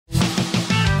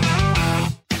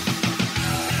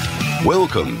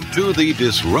Welcome to the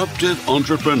Disruptive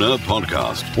Entrepreneur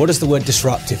Podcast. What does the word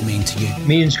disruptive mean to you? It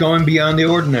means going beyond the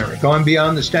ordinary, going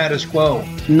beyond the status quo.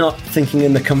 Not thinking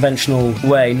in the conventional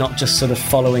way, not just sort of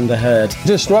following the herd.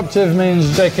 Disruptive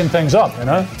means shaking things up, you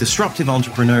know? Disruptive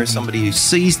entrepreneur is somebody who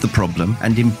sees the problem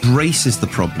and embraces the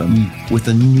problem with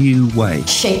a new way.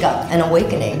 Shake up and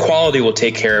awakening. Quality will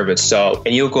take care of itself,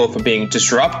 and you'll go from being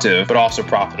disruptive but also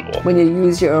profitable. When you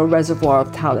use your reservoir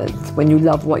of talent, when you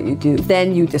love what you do,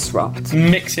 then you disrupt.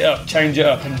 Mix it up, change it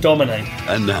up, and dominate.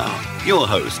 And now, your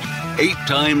host, 8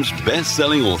 times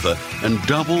best-selling author and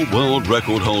double world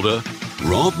record holder,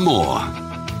 Rob Moore.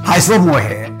 Hi, it's Rob Moore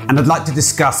here, and I'd like to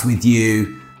discuss with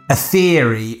you a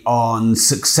theory on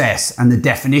success and the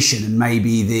definition and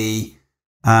maybe the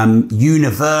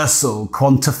universal,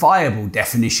 quantifiable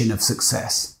definition of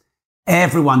success.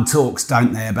 Everyone talks,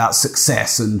 don't they, about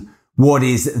success and what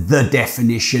is the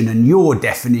definition and your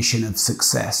definition of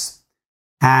success.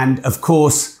 And of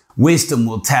course, wisdom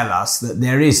will tell us that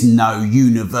there is no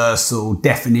universal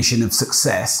definition of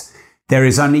success. There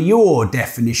is only your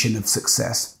definition of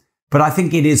success. But I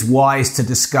think it is wise to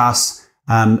discuss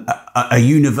a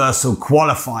universal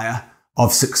qualifier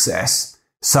of success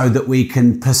so that we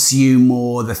can pursue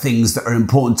more the things that are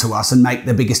important to us and make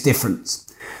the biggest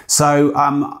difference. So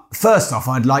first off,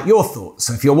 I'd like your thoughts.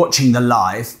 So if you're watching the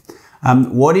live,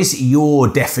 what is your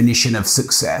definition of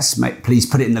success? Please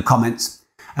put it in the comments.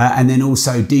 And then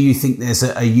also, do you think there's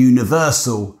a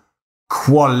universal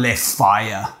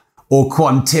qualifier or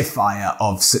quantifier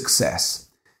of success?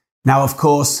 Now, of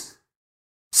course,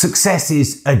 success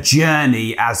is a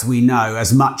journey, as we know,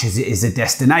 as much as it is a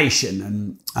destination.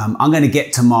 And I'm going to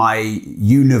get to my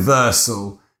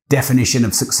universal definition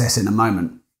of success in a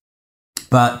moment.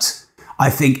 But I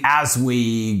think as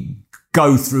we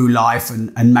go through life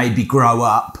and maybe grow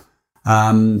up,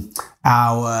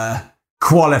 our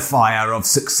qualifier of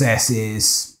success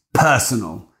is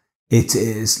personal. It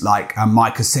is, like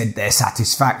Micah said, their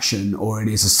satisfaction, or it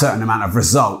is a certain amount of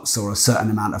results, or a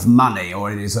certain amount of money,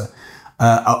 or it is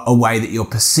a way that you're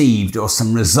perceived, or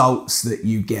some results that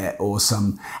you get, or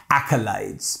some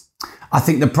accolades. I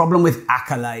think the problem with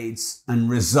accolades and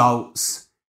results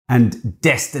and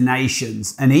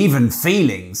destinations and even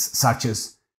feelings such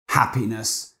as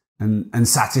happiness and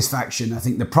satisfaction, I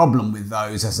think the problem with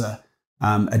those as a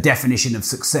definition of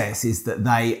success is that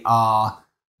they are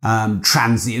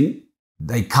transient.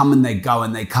 They come and they go,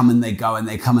 and they come and they go, and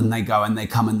they come and they go, and they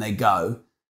come and they go.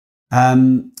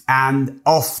 And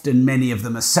often many of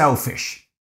them are selfish.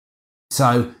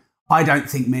 So I don't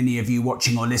think many of you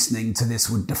watching or listening to this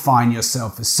would define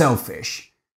yourself as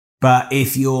selfish. But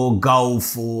if your goal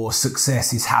for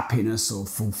success is happiness or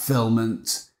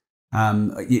fulfillment,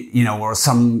 or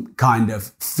some kind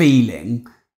of feeling,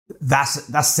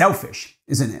 that's selfish,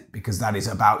 isn't it? Because that is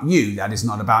about you. That is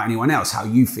not about anyone else. How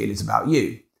you feel is about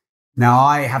you. Now,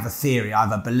 I have a theory, I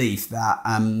have a belief that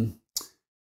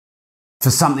for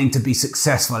something to be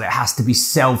successful, it has to be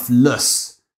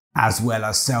selfless as well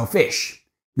as selfish.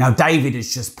 Now, David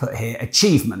has just put here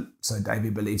achievement. So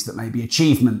David believes that maybe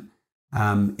achievement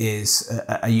is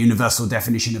a universal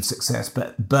definition of success.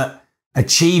 But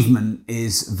achievement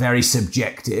is very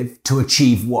subjective. To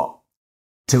achieve what?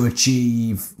 To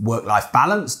achieve work-life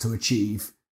balance, to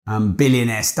achieve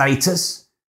billionaire status,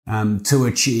 to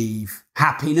achieve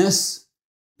happiness.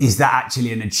 Is that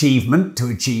actually an achievement, to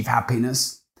achieve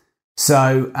happiness?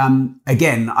 So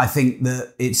again, I think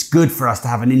that it's good for us to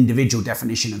have an individual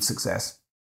definition of success.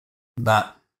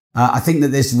 But I think that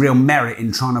there's real merit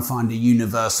in trying to find a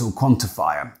universal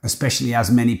quantifier, especially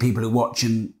as many people who watch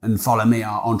and follow me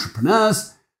are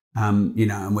entrepreneurs, and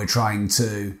we're trying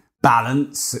to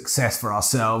balance success for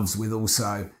ourselves with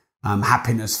also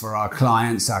happiness for our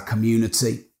clients, our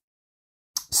community.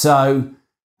 So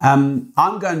I'm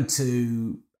going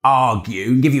to argue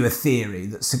and give you a theory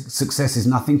that success is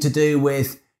nothing to do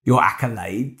with your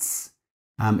accolades.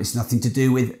 It's nothing to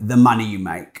do with the money you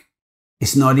make.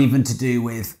 It's not even to do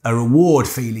with a reward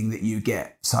feeling that you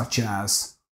get, such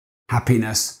as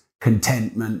happiness,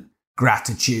 contentment,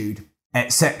 gratitude,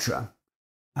 etc.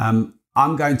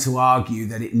 I'm going to argue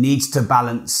that it needs to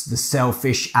balance the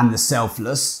selfish and the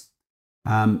selfless.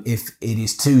 If it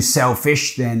is too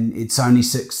selfish, then it's only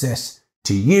success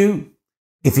to you.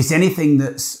 If it's anything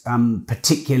that's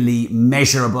particularly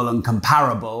measurable and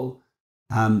comparable,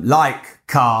 like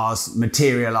cars,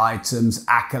 material items,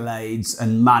 accolades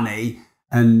and money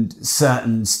and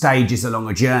certain stages along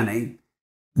a journey,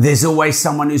 there's always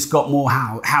someone who's got more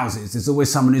houses. There's always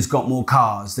someone who's got more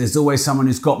cars. There's always someone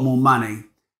who's got more money.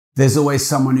 There's always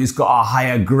someone who's got a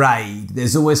higher grade.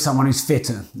 There's always someone who's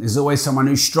fitter. There's always someone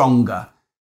who's stronger.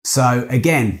 So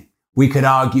again, we could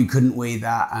argue, couldn't we,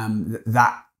 that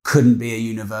that couldn't be a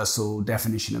universal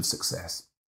definition of success.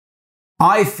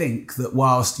 I think that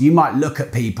whilst you might look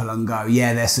at people and go,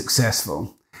 yeah, they're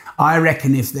successful, I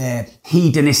reckon if they're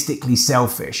hedonistically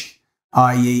selfish,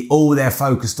 i.e. all they're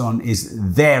focused on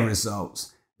is their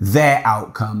results, their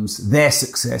outcomes, their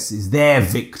successes, their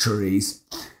victories,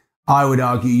 I would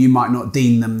argue you might not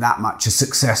deem them that much as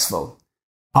successful.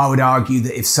 I would argue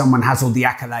that if someone has all the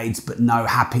accolades but no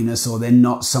happiness, or they're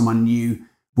not someone you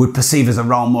would perceive as a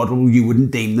role model, you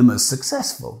wouldn't deem them as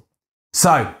successful.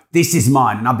 So this is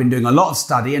mine, and I've been doing a lot of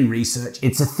study and research.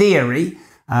 It's a theory,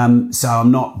 so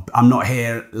I'm not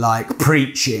here like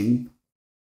preaching,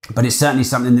 but it's certainly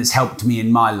something that's helped me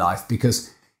in my life,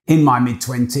 because in my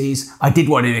mid-20s, I did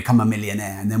want to become a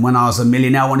millionaire. And then when I was a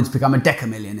millionaire, I wanted to become a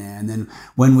decamillionaire. And then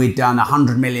when we'd done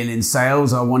 100 million in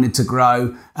sales, I wanted to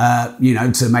grow,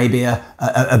 to maybe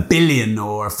a billion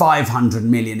or a 500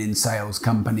 million in sales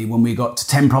company. When we got to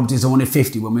 10 properties, I wanted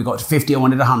 50. When we got to 50, I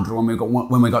wanted 100.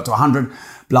 When we got to 100,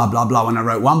 blah, blah, blah. When I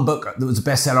wrote one book that was a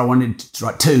bestseller, I wanted to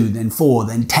write 2, then 4,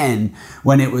 then 10.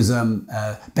 When it was a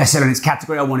bestseller in its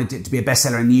category, I wanted it to be a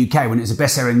bestseller in the UK. When it was a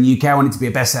bestseller in the UK, I wanted it to be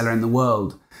a bestseller in the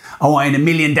world. I wanted 1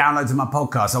 million downloads of my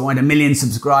podcast. I wanted 1 million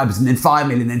subscribers, and then 5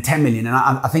 million, then 10 million. And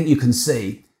I think you can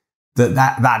see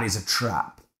that is a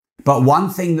trap. But one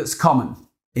thing that's common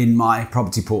in my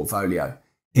property portfolio,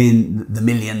 in the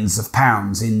millions of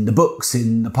pounds, in the books,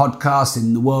 in the podcasts,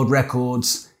 in the world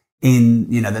records,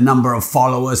 in the number of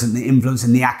followers and the influence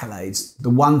and the accolades, the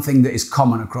one thing that is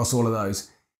common across all of those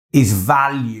is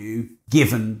value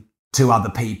given to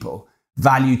other people,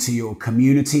 value to your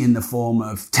community in the form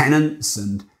of tenants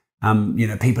and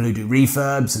people who do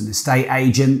refurbs and estate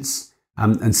agents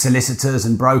and solicitors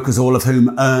and brokers, all of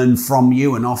whom earn from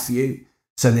you and off you.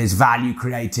 So there's value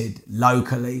created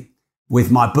locally. With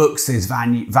my books, there's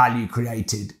value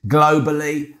created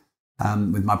globally.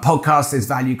 With my podcast, there's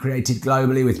value created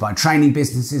globally. With my training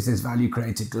businesses, there's value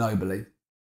created globally.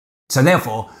 So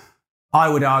therefore, I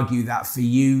would argue that for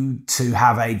you to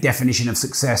have a definition of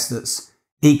success that's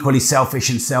equally selfish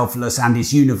and selfless and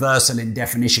is universal in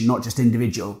definition, not just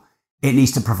individual, it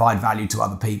needs to provide value to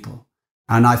other people.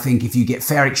 And I think if you get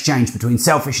fair exchange between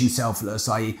selfish and selfless,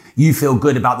 i.e. you feel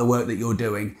good about the work that you're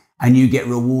doing and you get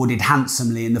rewarded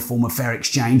handsomely in the form of fair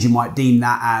exchange, you might deem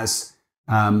that as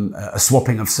a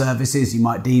swapping of services. You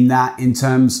might deem that in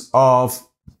terms of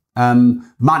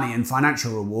money and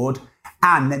financial reward.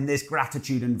 And then there's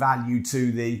gratitude and value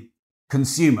to the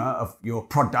consumer of your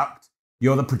product.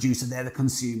 You're the producer, they're the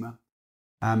consumer.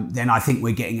 Then I think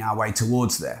we're getting our way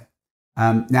towards there.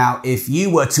 Now, if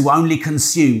you were to only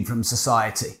consume from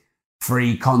society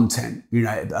free content,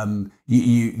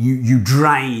 you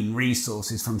drain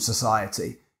resources from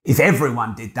society. If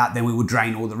everyone did that, then we would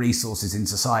drain all the resources in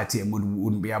society and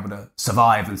wouldn't be able to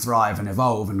survive and thrive and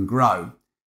evolve and grow.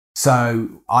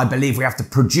 So I believe we have to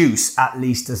produce at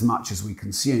least as much as we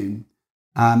consume.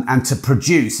 And to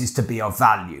produce is to be of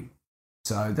value.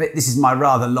 So this is my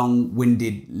rather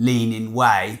long-winded, lean-in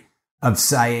way of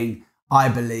saying I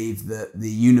believe that the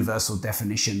universal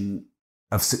definition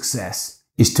of success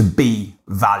is to be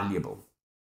valuable.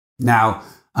 Now,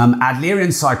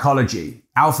 Adlerian psychology,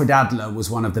 Alfred Adler was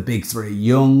one of the big three: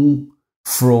 Jung,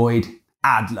 Freud,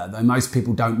 Adler, though most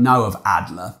people don't know of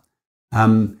Adler.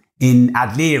 In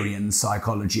Adlerian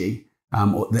psychology,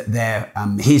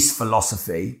 his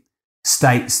philosophy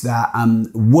states that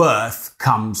worth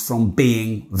comes from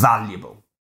being valuable.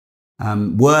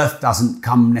 Worth doesn't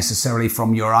come necessarily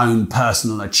from your own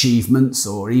personal achievements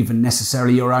or even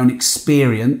necessarily your own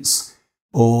experience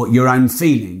or your own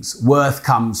feelings. Worth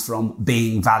comes from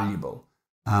being valuable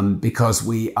because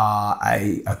we are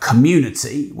a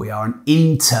community. We are an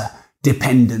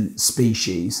interdependent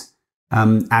species.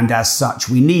 And as such,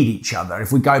 we need each other.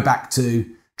 If we go back to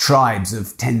tribes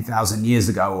of 10,000 years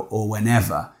ago or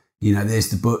whenever, there's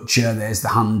the butcher, there's the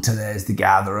hunter, there's the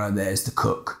gatherer, there's the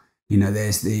cook.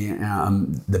 There's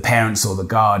the parents or the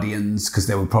guardians, because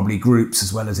there were probably groups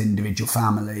as well as individual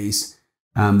families.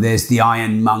 There's the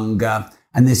ironmonger,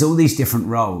 and there's all these different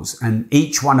roles. And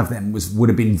each one of them would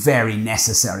have been very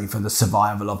necessary for the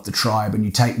survival of the tribe. And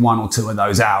you take one or two of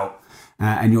those out,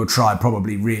 and your tribe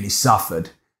probably really suffered.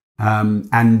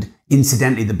 And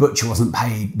incidentally, the butcher wasn't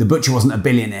paid. The butcher wasn't a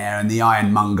billionaire and the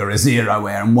ironmonger a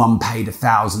zeroer, and one paid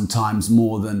 1,000 times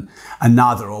more than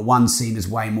another, or one seen as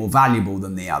way more valuable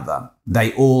than the other.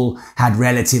 They all had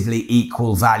relatively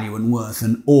equal value and worth,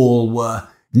 and all were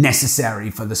necessary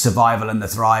for the survival and the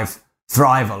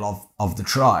thrival of the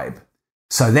tribe.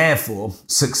 So therefore,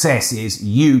 success is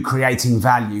you creating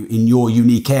value in your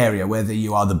unique area, whether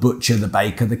you are the butcher, the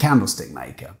baker, the candlestick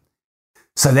maker.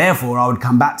 So therefore, I would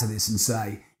come back to this and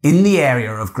say, in the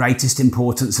area of greatest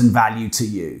importance and value to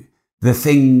you, the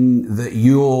thing that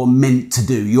you're meant to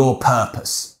do, your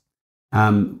purpose,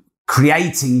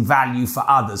 creating value for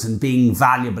others and being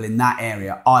valuable in that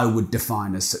area, I would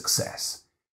define as success.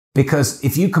 Because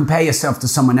if you compare yourself to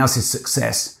someone else's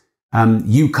success,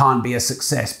 you can't be a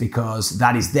success because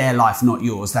that is their life, not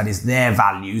yours. That is their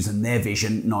values and their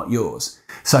vision, not yours.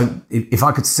 So if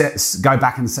I could go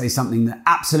back and say something that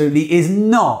absolutely is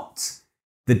not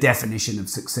the definition of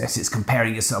success, it's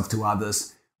comparing yourself to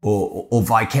others or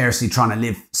vicariously trying to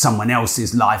live someone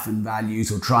else's life and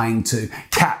values, or trying to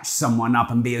catch someone up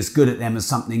and be as good at them as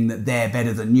something that they're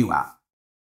better than you at.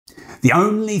 The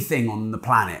only thing on the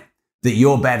planet that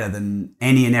you're better than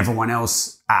any and everyone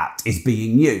else at is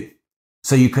being you.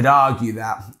 So you could argue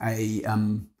that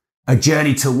a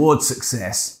journey towards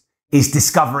success is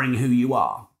discovering who you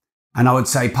are. And I would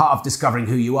say part of discovering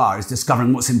who you are is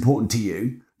discovering what's important to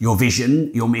you, your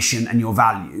vision, your mission, and your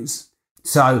values.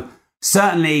 So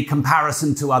certainly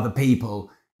comparison to other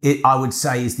people, I would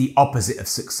say, is the opposite of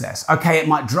success. Okay, it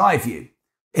might drive you.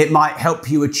 It might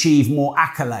help you achieve more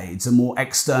accolades and more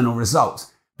external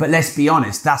results. But let's be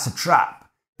honest, that's a trap.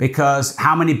 Because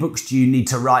how many books do you need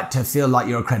to write to feel like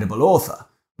you're a credible author?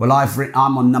 Well,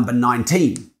 I'm on number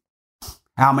 19.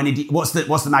 How many? What's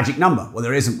the magic number? Well,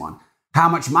 there isn't one. How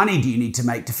much money do you need to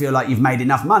make to feel like you've made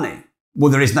enough money?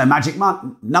 Well, there is no magic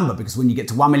number, because when you get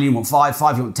to 1 million, you want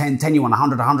 5 you want 10 you want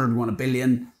 100 you want a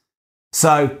billion.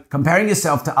 So comparing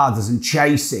yourself to others and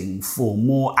chasing for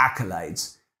more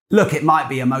accolades. Look, it might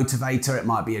be a motivator, it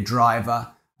might be a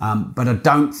driver, but I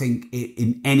don't think it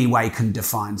in any way can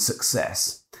define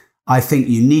success. I think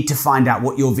you need to find out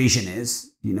what your vision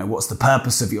is. You know, what's the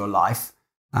purpose of your life,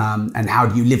 and how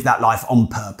do you live that life on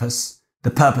purpose?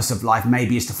 The purpose of life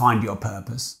maybe is to find your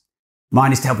purpose.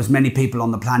 Mine is to help as many people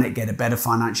on the planet get a better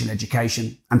financial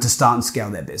education and to start and scale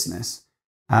their business.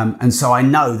 And so I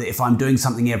know that if I'm doing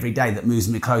something every day that moves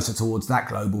me closer towards that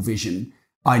global vision,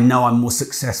 I know I'm more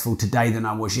successful today than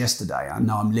I was yesterday. I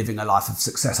know I'm living a life of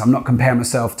success. I'm not comparing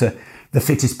myself to the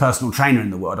fittest personal trainer in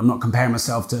the world. I'm not comparing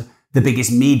myself to the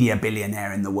biggest media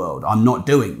billionaire in the world. I'm not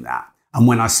doing that. And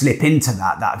when I slip into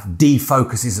that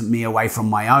defocuses me away from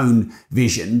my own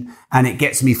vision, and it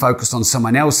gets me focused on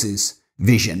someone else's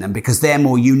vision. And because they're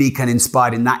more unique and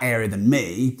inspired in that area than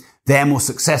me, they're more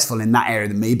successful in that area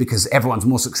than me, because everyone's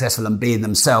more successful at being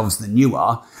themselves than you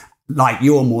are. Like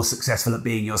you're more successful at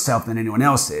being yourself than anyone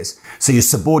else is. So you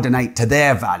subordinate to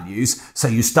their values. So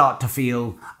you start to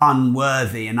feel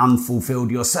unworthy and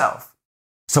unfulfilled yourself.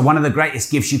 So one of the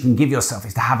greatest gifts you can give yourself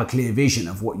is to have a clear vision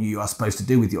of what you are supposed to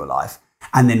do with your life,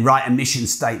 and then write a mission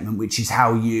statement, which is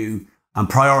how you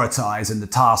prioritize and the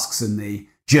tasks and the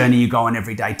journey you go on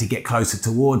every day to get closer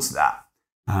towards that.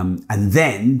 And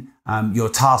then your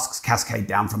tasks cascade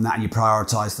down from that and you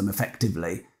prioritize them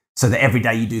effectively, so that every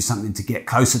day you do something to get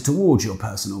closer towards your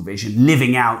personal vision,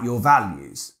 living out your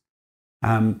values.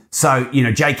 So,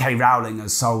 J.K. Rowling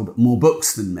has sold more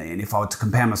books than me. And if I were to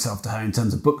compare myself to her in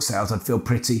terms of book sales, I'd feel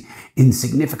pretty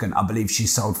insignificant. I believe she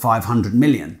sold 500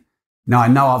 million. Now, I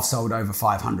know I've sold over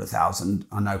 500,000.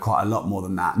 I know quite a lot more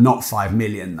than that. Not 5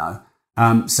 million, though.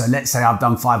 So let's say I've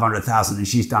done 500,000 and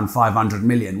she's done 500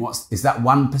 million. Is that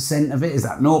 1% of it? Is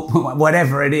that 0?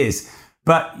 Whatever it is.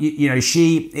 But,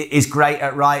 she is great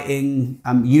at writing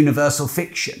universal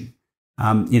fiction.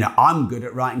 I'm good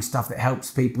at writing stuff that helps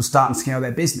people start and scale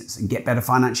their business and get better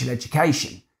financial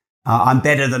education. I'm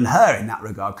better than her in that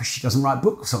regard because she doesn't write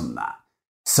books on that.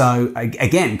 So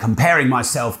again, comparing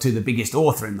myself to the biggest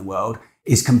author in the world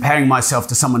is comparing myself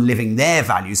to someone living their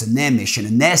values and their mission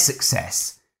and their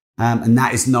success. And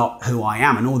that is not who I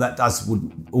am. And all that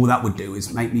would do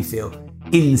is make me feel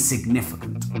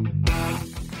insignificant.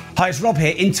 Hi, it's Rob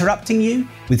here, interrupting you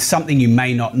with something you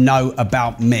may not know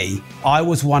about me. I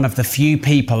was one of the few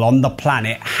people on the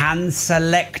planet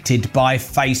hand-selected by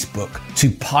Facebook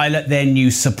to pilot their new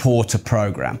supporter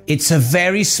program. It's a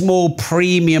very small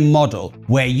premium model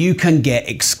where you can get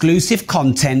exclusive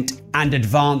content and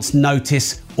advance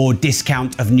notice or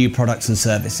discount of new products and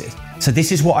services. So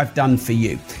this is what I've done for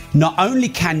you. Not only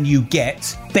can you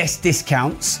get best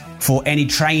discounts for any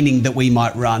training that we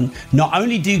might run, not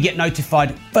only do you get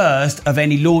notified first of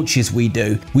any launches we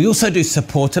do, we also do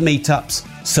supporter meetups,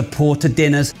 supporter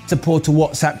dinners, supporter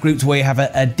WhatsApp groups where you have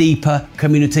a deeper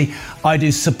community. I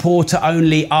do supporter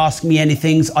only Ask Me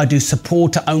Anythings. I do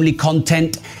supporter only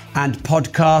content and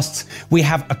podcasts. We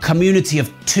have a community of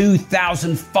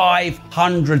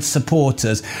 2,500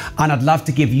 supporters, and I'd love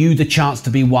to give you the chance to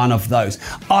be one of those.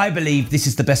 I believe this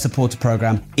is the best supporter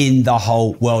program in the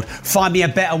whole world. Find me a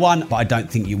better one, but I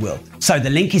don't think you will. So the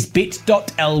link is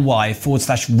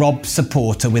bit.ly/Rob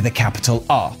Supporter with a capital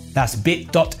R. That's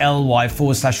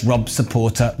bit.ly/Rob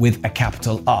Supporter with a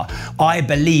capital R. I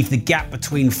believe the gap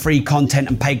between free content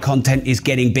and paid content is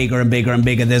getting bigger and bigger and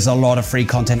bigger. There's a lot of free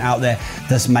content out there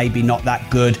that's maybe not that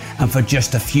good. And for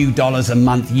just a few dollars a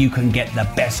month, you can get the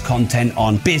best content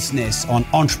on business, on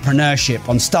entrepreneurship,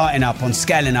 on starting up, on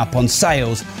scaling up, on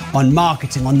sales, on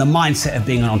marketing, on the mindset of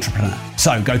being an entrepreneur.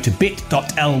 So go to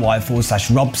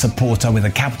bit.ly/Rob Supporter with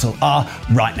a capital R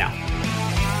right now.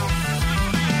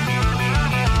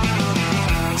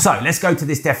 So let's go to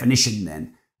this definition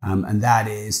then, and that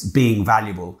is being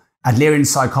valuable. Adlerian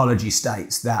psychology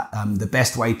states that the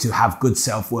best way to have good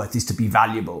self-worth is to be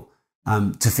valuable.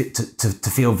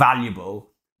 To feel valuable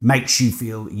makes you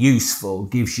feel useful,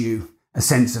 gives you a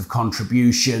sense of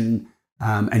contribution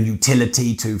and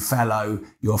utility to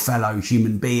your fellow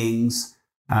human beings.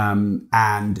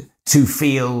 And to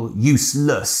feel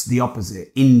useless, the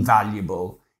opposite,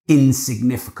 invaluable,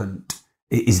 insignificant,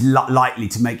 is likely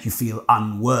to make you feel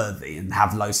unworthy and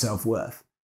have low self-worth.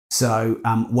 So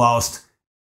whilst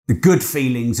the good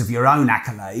feelings of your own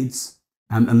accolades,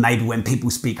 and maybe when people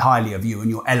speak highly of you and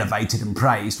you're elevated and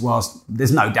praised, whilst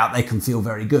there's no doubt they can feel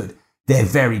very good, they're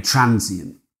very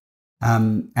transient.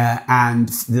 And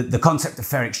the concept of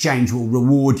fair exchange will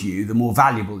reward you the more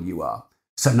valuable you are.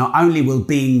 So not only will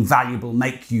being valuable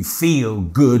make you feel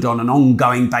good on an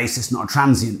ongoing basis, not a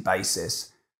transient basis,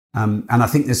 and I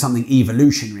think there's something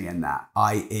evolutionary in that,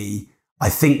 i.e., I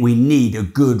think we need a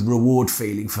good reward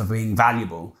feeling for being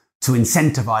valuable to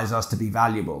incentivize us to be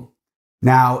valuable.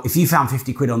 Now, if you found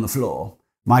 50 quid on the floor,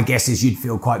 my guess is you'd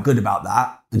feel quite good about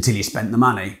that until you spent the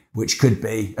money, which could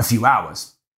be a few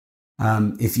hours.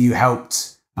 If you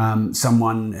helped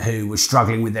someone who was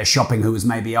struggling with their shopping, who was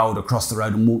maybe old, across the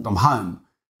road and walked them home,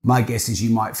 my guess is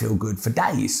you might feel good for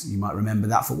days. You might remember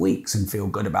that for weeks and feel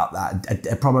good about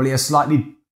that. Probably a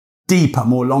slightly deeper,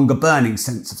 more longer burning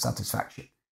sense of satisfaction.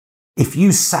 If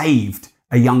you saved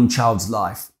a young child's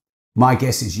life, my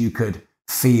guess is you could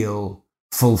feel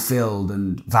fulfilled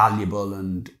and valuable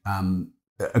and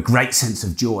a great sense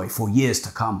of joy for years to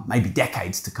come, maybe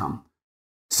decades to come.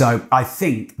 So I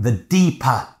think the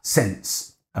deeper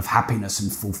sense of happiness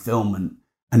and fulfillment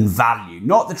and value,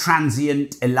 not the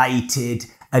transient, elated,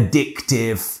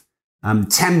 addictive,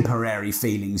 temporary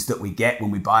feelings that we get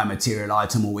when we buy a material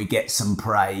item or we get some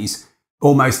praise,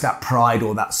 almost that pride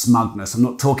or that smugness. I'm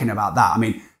not talking about that. I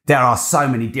mean, there are so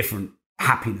many different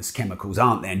happiness chemicals,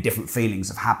 aren't there, and different feelings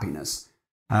of happiness.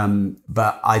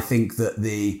 But I think that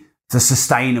the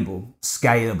sustainable,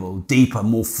 scalable, deeper,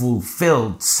 more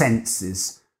fulfilled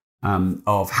senses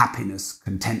of happiness,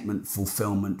 contentment,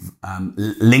 fulfillment,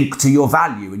 linked to your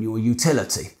value and your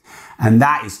utility. And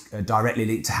that is directly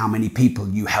linked to how many people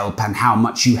you help and how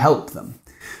much you help them.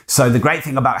 So the great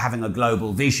thing about having a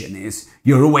global vision is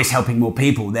you're always helping more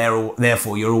people.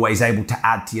 Therefore, you're always able to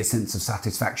add to your sense of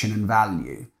satisfaction and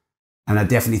value. And I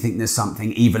definitely think there's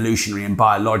something evolutionary and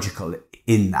biological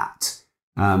in that.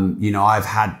 I've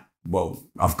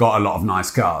got a lot of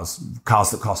nice cars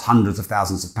that cost hundreds of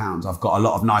thousands of pounds. I've got a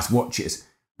lot of nice watches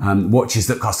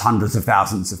that cost hundreds of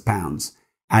thousands of pounds.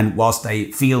 And whilst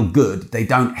they feel good, they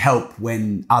don't help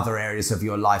when other areas of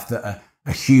your life that are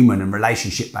human and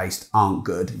relationship based aren't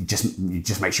good. It just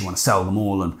makes you want to sell them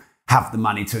all and have the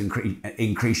money to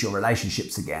increase your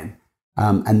relationships again.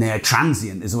 And they're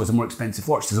transient. There's always a more expensive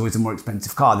watch. There's always a more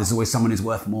expensive car. There's always someone who's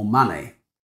worth more money.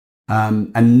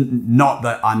 And not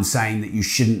that I'm saying that you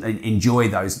shouldn't enjoy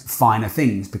those finer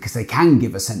things, because they can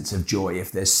give a sense of joy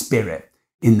if there's spirit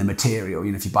in the material.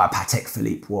 If you buy a Patek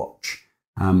Philippe watch,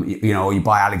 or you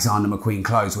buy Alexander McQueen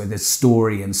clothes where there's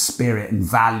story and spirit and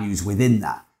values within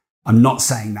that. I'm not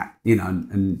saying that,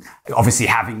 and obviously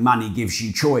having money gives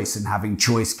you choice, and having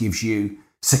choice gives you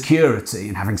security,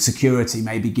 and having security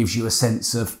maybe gives you a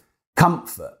sense of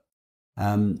comfort.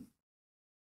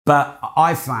 But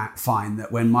I find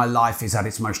that when my life is at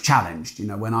its most challenged,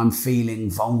 when I'm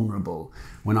feeling vulnerable,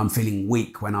 when I'm feeling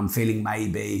weak, when I'm feeling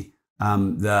maybe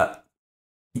that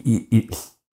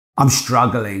I'm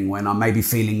struggling, when I'm maybe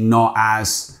feeling not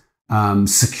as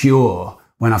secure,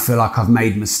 when I feel like I've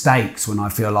made mistakes, when I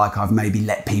feel like I've maybe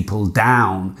let people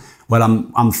down, when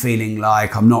I'm feeling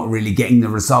like I'm not really getting the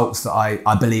results that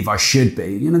I believe I should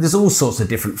be. There's all sorts of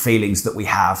different feelings that we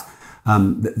have.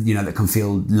 That can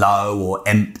feel low or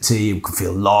empty, can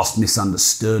feel lost,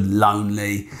 misunderstood,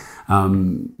 lonely.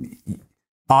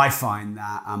 I find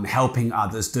that helping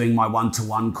others, doing my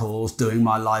one-to-one calls, doing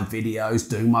my live videos,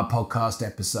 doing my podcast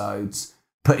episodes,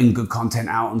 putting good content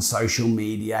out on social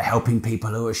media, helping people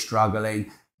who are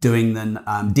struggling, doing the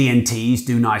DNTs,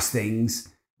 do nice things,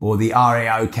 or the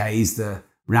RAOKs, the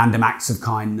random acts of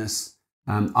kindness.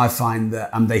 I find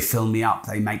that they fill me up.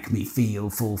 They make me feel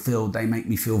fulfilled. They make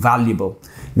me feel valuable.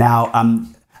 Now,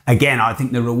 again, I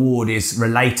think the reward is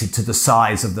related to the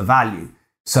size of the value.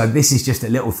 So this is just a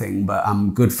little thing, but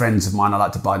good friends of mine, I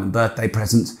like to buy them birthday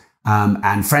presents.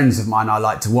 And friends of mine, I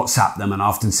like to WhatsApp them and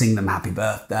often sing them happy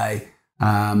birthday.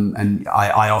 And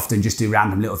I often just do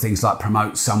random little things like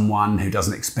promote someone who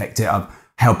doesn't expect it. I'm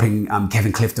helping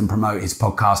Kevin Clifton promote his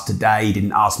podcast today. He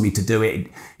didn't ask me to do it.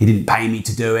 He didn't pay me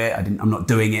to do it. I'm not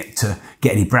doing it to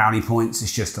get any brownie points.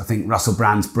 It's just, I think Russell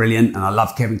Brand's brilliant and I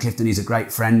love Kevin Clifton. He's a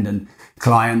great friend and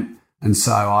client. And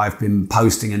so I've been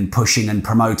posting and pushing and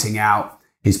promoting out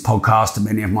his podcast to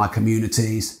many of my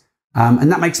communities.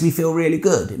 And that makes me feel really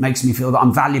good. It makes me feel that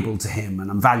I'm valuable to him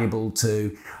and I'm valuable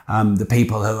to the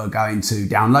people who are going to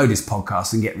download his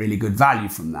podcast and get really good value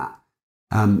from that.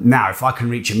 Now, if I can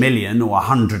reach 1 million or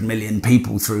 100 million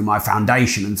people through my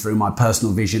foundation and through my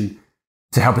personal vision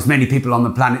to help as many people on the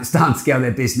planet start and scale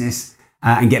their business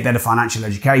and get better financial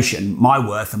education, my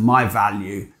worth and my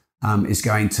value is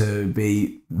going to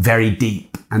be very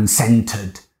deep and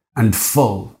centered and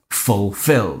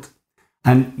fulfilled.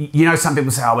 And, you know, some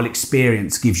people say, oh, well,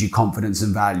 experience gives you confidence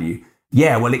and value.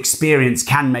 Yeah, well, experience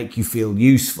can make you feel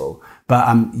useful, but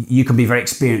you can be very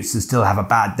experienced and still have a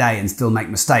bad day and still make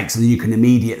mistakes. And you can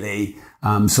immediately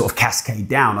sort of cascade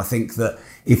down. I think that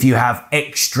if you have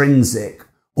extrinsic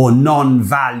or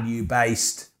non-value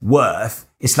based worth,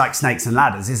 it's like snakes and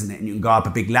ladders, isn't it? And you can go up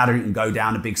a big ladder, you can go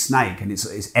down a big snake, and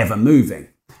it's ever moving.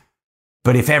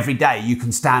 But if every day you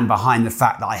can stand behind the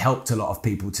fact that I helped a lot of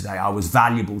people today, I was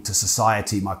valuable to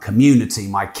society, my community,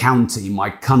 my county,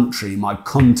 my country, my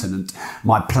continent,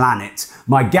 my planet,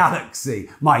 my galaxy,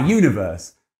 my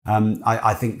universe,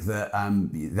 I think that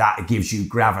that gives you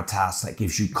gravitas, that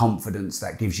gives you confidence,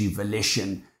 that gives you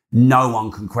volition. No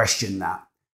one can question that.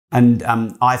 And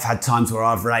I've had times where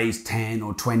I've raised 10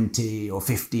 or 20 or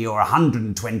 50 or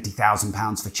 120,000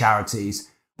 pounds for charities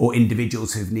or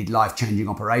individuals who need life-changing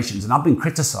operations. And I've been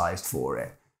criticised for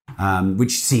it,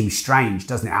 which seems strange,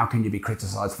 doesn't it? How can you be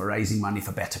criticised for raising money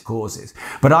for better causes?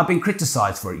 But I've been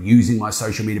criticised for it, using my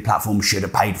social media platform, should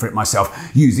have paid for it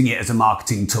myself, using it as a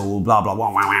marketing tool, blah, blah,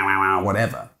 blah,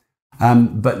 whatever.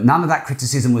 But none of that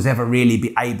criticism was ever really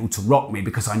be able to rock me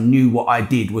because I knew what I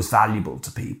did was valuable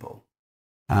to people.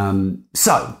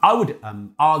 So I would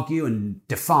argue and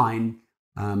define,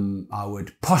 I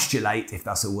would postulate, if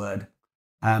that's a word,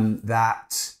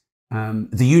 that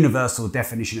the universal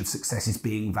definition of success is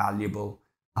being valuable.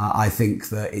 I think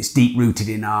that it's deep-rooted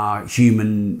in our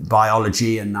human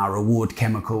biology and our reward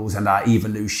chemicals and our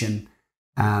evolution.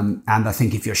 And I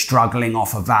think if you're struggling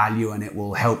off a value and it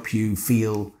will help you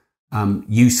feel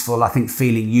useful, I think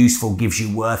feeling useful gives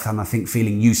you worth, and I think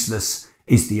feeling useless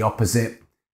is the opposite.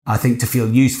 I think to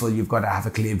feel useful, you've got to have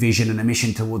a clear vision and a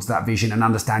mission towards that vision and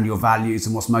understand your values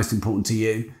and what's most important to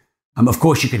you. Of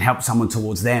course, you can help someone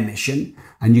towards their mission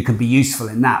and you can be useful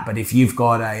in that. But if you've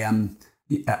got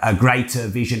a greater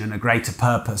vision and a greater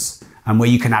purpose and where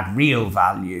you can add real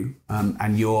value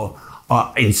and you're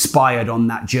inspired on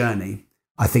that journey,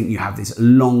 I think you have this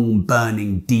long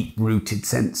burning, deep rooted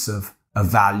sense of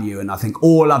value. And I think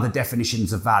all other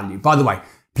definitions of value, by the way,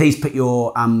 please put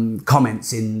your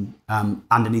comments in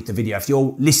underneath the video. If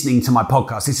you're listening to my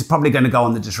podcast, this is probably going to go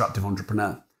on the Disruptive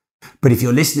Entrepreneur. But if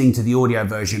you're listening to the audio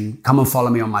version, come and follow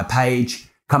me on my page.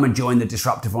 Come and join the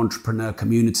Disruptive Entrepreneur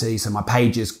community. So my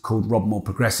page is called Rob Moore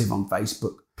Progressive on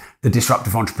Facebook. The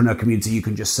Disruptive Entrepreneur community, you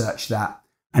can just search that.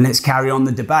 And let's carry on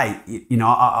the debate. You know,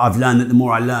 I've learned that the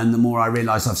more I learn, the more I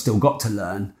realise I've still got to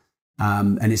learn.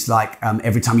 And it's like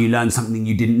every time you learn something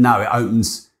you didn't know, it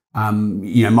opens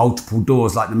multiple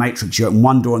doors like the Matrix. You open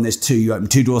one door and there's two. You open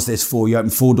two doors, there's four. You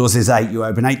open four doors, there's eight. You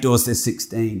open 8 doors, there's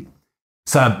 16.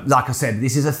 So, like I said,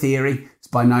 this is a theory. It's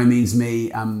by no means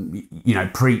me,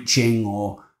 preaching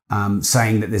or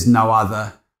saying that there's no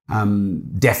other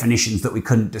definitions that we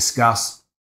couldn't discuss.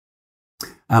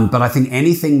 But I think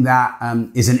anything that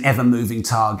is an ever-moving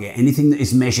target, anything that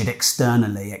is measured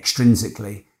externally,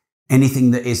 extrinsically, anything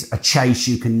that is a chase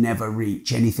you can never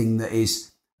reach, anything that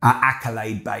is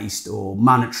accolade-based or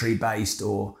monetary-based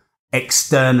or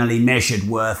externally measured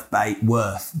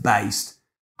worth-based,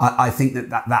 I think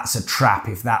that's a trap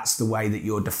if that's the way that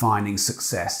you're defining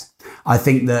success. I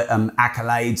think that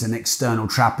accolades and external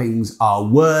trappings are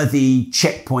worthy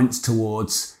checkpoints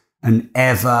towards an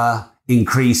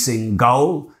ever-increasing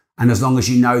goal. And as long as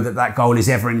you know that that goal is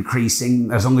ever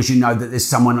increasing, as long as you know that there's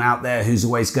someone out there who's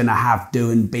always going to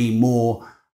do and be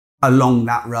more along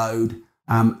that road,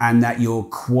 and that you're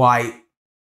quite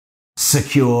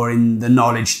secure in the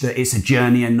knowledge that it's a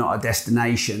journey and not a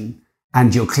destination,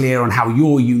 and you're clear on how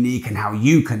you're unique and how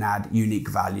you can add unique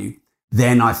value,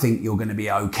 then I think you're going to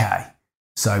be okay.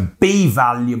 So be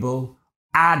valuable,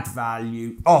 add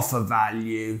value, offer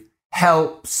value,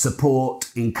 help, support,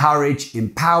 encourage,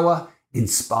 empower,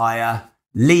 inspire,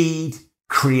 lead,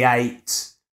 create,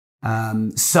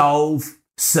 solve,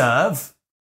 serve,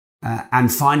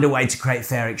 and find a way to create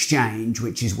fair exchange,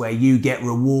 which is where you get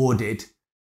rewarded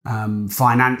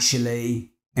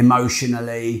financially,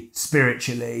 emotionally,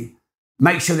 spiritually.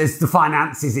 Make sure there's the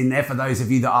finances in there for those of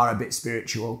you that are a bit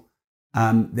spiritual.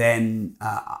 Then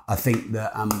I think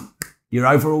that you're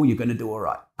going to do all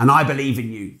right. And I believe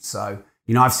in you. So,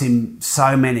 I've seen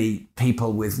so many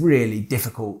people with really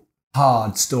difficult,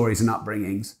 hard stories and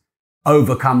upbringings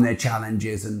overcome their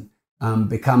challenges and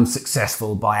become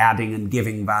successful by adding and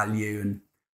giving value. And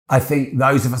I think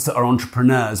those of us that are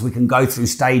entrepreneurs, we can go through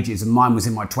stages, and mine was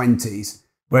in my 20s,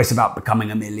 where it's about becoming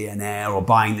a millionaire or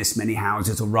buying this many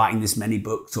houses or writing this many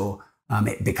books or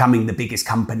becoming the biggest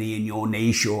company in your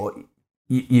niche or,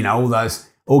 all those,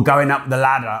 or going up the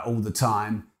ladder all the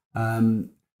time.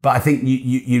 But I think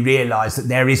you realise that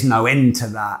there is no end to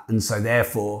that. And so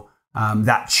therefore,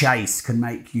 that chase can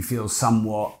make you feel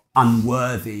somewhat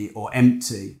unworthy or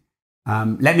empty.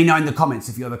 Let me know in the comments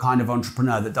if you're the kind of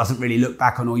entrepreneur that doesn't really look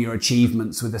back on all your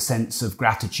achievements with a sense of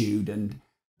gratitude and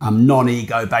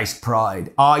non-ego-based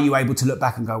pride. Are you able to look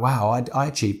back and go, wow, I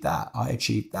achieved that. I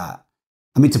achieved that.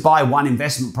 I mean, to buy one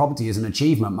investment property is an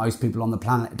achievement. Most people on the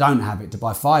planet don't have it. To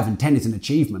buy 5 and 10 is an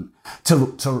achievement.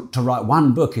 To write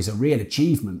one book is a real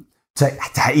achievement. To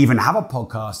even have a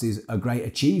podcast is a great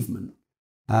achievement.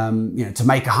 To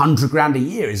make $100,000 a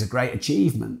year is a great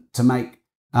achievement. To make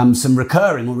some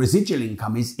recurring or residual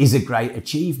income is a great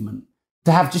achievement.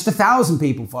 To have just 1,000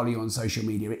 people follow you on social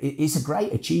media is a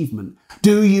great achievement.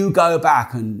 Do you go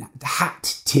back and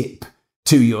hat tip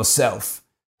to yourself?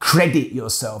 Credit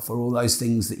yourself for all those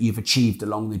things that you've achieved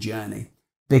along the journey.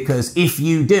 Because if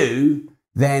you do,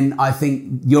 then I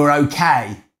think you're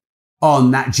okay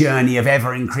on that journey of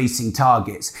ever increasing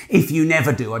targets. If you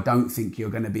never do, I don't think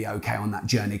you're going to be okay on that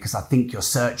journey, because I think you're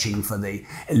searching for the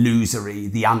illusory,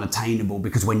 the unattainable,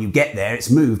 because when you get there,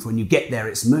 it's moved. When you get there,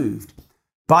 it's moved.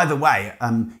 By the way,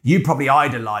 you probably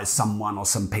idolize someone or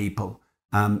some people,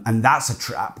 and that's a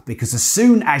trap, because as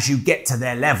soon as you get to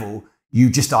their level, you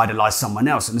just idolize someone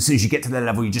else. And as soon as you get to their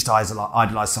level, you just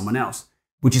idolize someone else,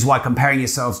 which is why comparing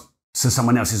yourselves to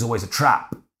someone else is always a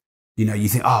trap. You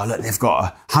think, oh, look, they've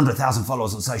got 100,000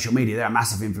 followers on social media. They're a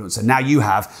massive influencer. Now you're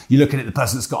looking at the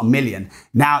person that's got 1 million.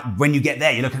 Now, when you get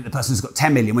there, you're looking at the person that's got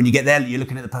 10 million. When you get there, you're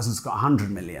looking at the person that's got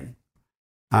 100 million.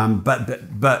 But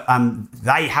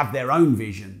they have their own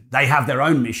vision. They have their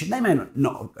own mission. They may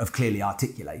not have clearly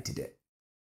articulated it.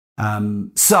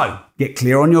 So get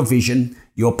clear on your vision,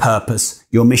 your purpose,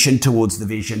 your mission towards the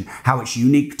vision, how it's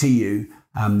unique to you.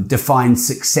 Define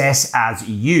success as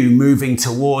you moving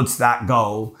towards that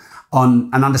goal on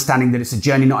an understanding that it's a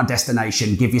journey, not a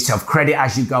destination. Give yourself credit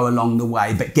as you go along the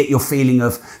way, but get your feeling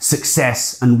of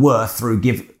success and worth through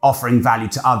offering value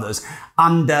to others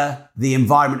under the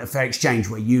environment of fair exchange,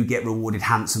 where you get rewarded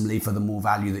handsomely for the more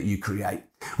value that you create,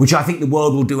 which I think the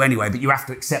world will do anyway. But you have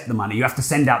to accept the money. You have to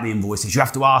send out the invoices. You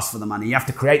have to ask for the money. You have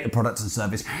to create the products and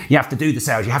service. You have to do the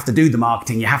sales. You have to do the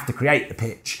marketing. You have to create the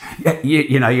pitch.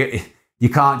 You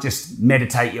can't just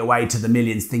meditate your way to the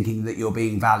millions thinking that you're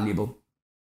being valuable.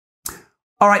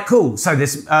 All right, cool. So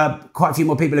there's quite a few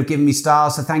more people have given me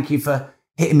stars. So thank you for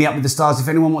hitting me up with the stars. If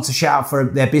anyone wants a shout out for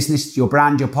their business, your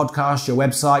brand, your podcast, your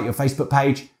website, your Facebook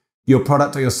page, your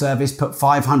product or your service, put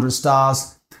 500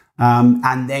 stars.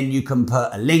 And then you can put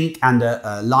a link and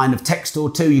a line of text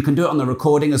or two. You can do it on the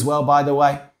recording as well, by the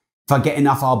way. If I get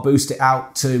enough, I'll boost it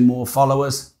out to more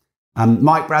followers.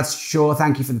 Mike Bradshaw,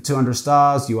 thank you for the 200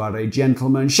 stars. You are a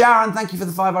gentleman. Sharon, thank you for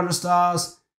the 500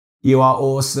 stars. You are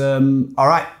awesome. All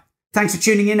right. Thanks for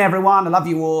tuning in, everyone. I love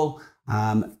you all.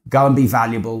 Go and be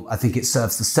valuable. I think it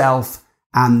serves the self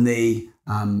and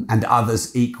and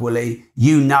others equally.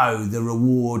 The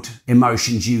reward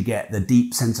emotions you get, the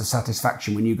deep sense of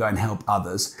satisfaction when you go and help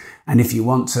others. And if you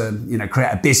want to,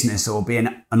 create a business or be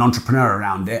an entrepreneur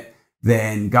around it,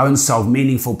 then go and solve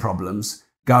meaningful problems.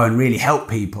 Go and really help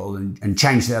people and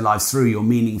change their lives through your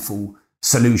meaningful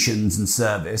solutions and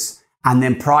service, and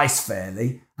then price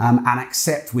fairly. And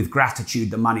accept with gratitude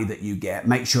the money that you get.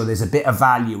 Make sure there's a bit of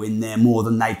value in there more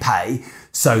than they pay,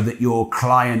 so that your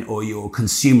client or your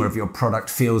consumer of your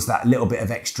product feels that little bit of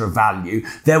extra value.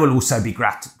 They will also be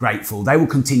grateful. They will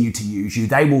continue to use you.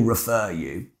 They will refer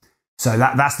you. So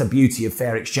that's the beauty of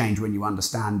fair exchange when you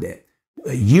understand it.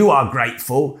 You are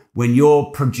grateful when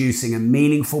you're producing a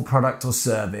meaningful product or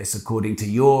service according to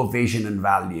your vision and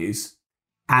values.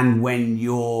 And when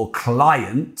your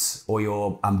client or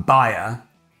your buyer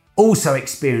also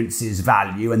experiences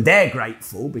value and they're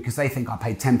grateful because they think I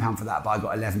paid £10 for that, but I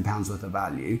got £11 worth of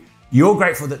value, you're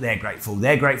grateful that they're grateful.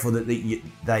 They're grateful that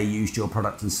they used your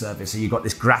product and service. So you've got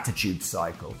this gratitude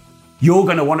cycle. You're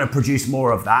going to want to produce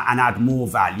more of that and add more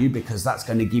value because that's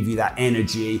going to give you that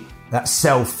energy, that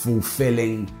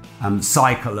self-fulfilling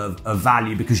cycle of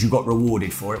value because you got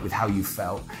rewarded for it with how you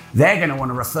felt. They're going to want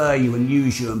to refer you and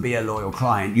use you and be a loyal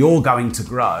client. You're going to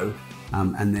grow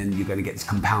and then you're going to get this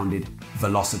compounded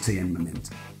velocity and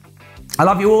momentum. I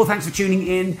love you all. Thanks for tuning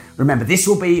in. Remember, this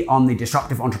will be on the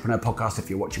Disruptive Entrepreneur podcast if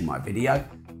you're watching my video.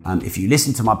 If you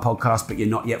listen to my podcast but you're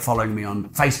not yet following me on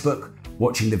Facebook,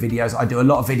 watching the videos, I do a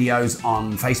lot of videos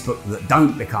on Facebook that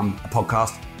don't become a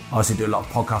podcast. I also do a lot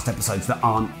of podcast episodes that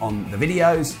aren't on the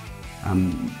videos.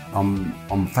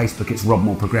 On Facebook, it's Rob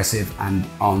More Progressive, and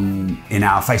in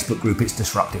our Facebook group, it's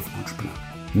Disruptive Entrepreneur.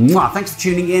 Mwah, thanks for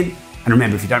tuning in. And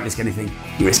remember, if you don't risk anything,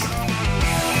 you risk it.